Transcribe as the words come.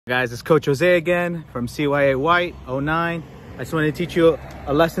Guys, it's Coach Jose again from CYA White 09. I just want to teach you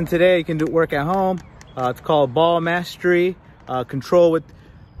a lesson today. You can do work at home. It's called ball mastery. Control with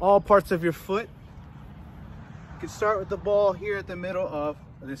all parts of your foot. You can start with the ball here at the middle of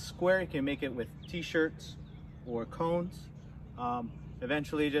this square. You can make it with t-shirts or cones.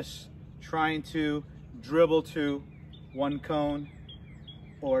 Eventually just trying to dribble to one cone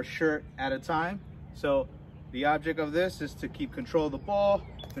or shirt at a time. So the object of this is to keep control of the ball,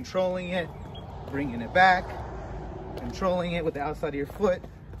 controlling it, bringing it back, controlling it with the outside of your foot,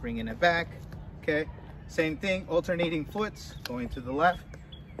 bringing it back, okay? Same thing, alternating foots, going to the left,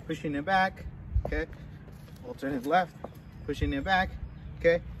 pushing it back, okay? Alternate left, pushing it back,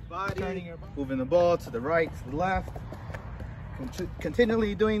 okay? Body, moving the ball to the right, to the left.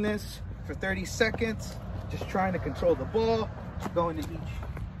 Continually doing this for 30 seconds, just trying to control the ball, going to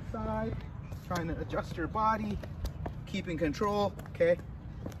each side, trying to adjust your body, keeping control, okay?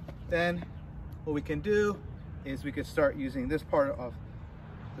 Then what we can do is we could start using this part of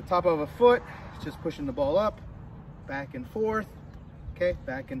the top of a foot, just pushing the ball up, back and forth, okay?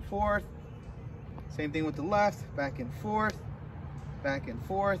 Back and forth. Same thing with the left, back and forth,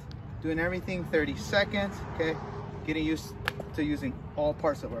 doing everything 30 seconds, okay? Getting used to using all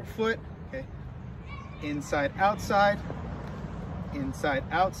parts of our foot, okay? Inside, outside,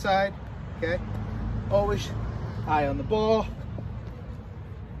 okay? Always eye on the ball,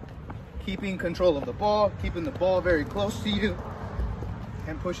 keeping control of the ball, keeping the ball very close to you,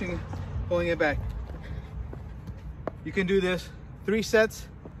 and pulling it back. You can do this 3 sets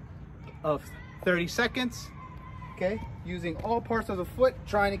of 30 seconds, okay? Using all parts of the foot,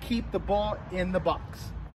 trying to keep the ball in the box.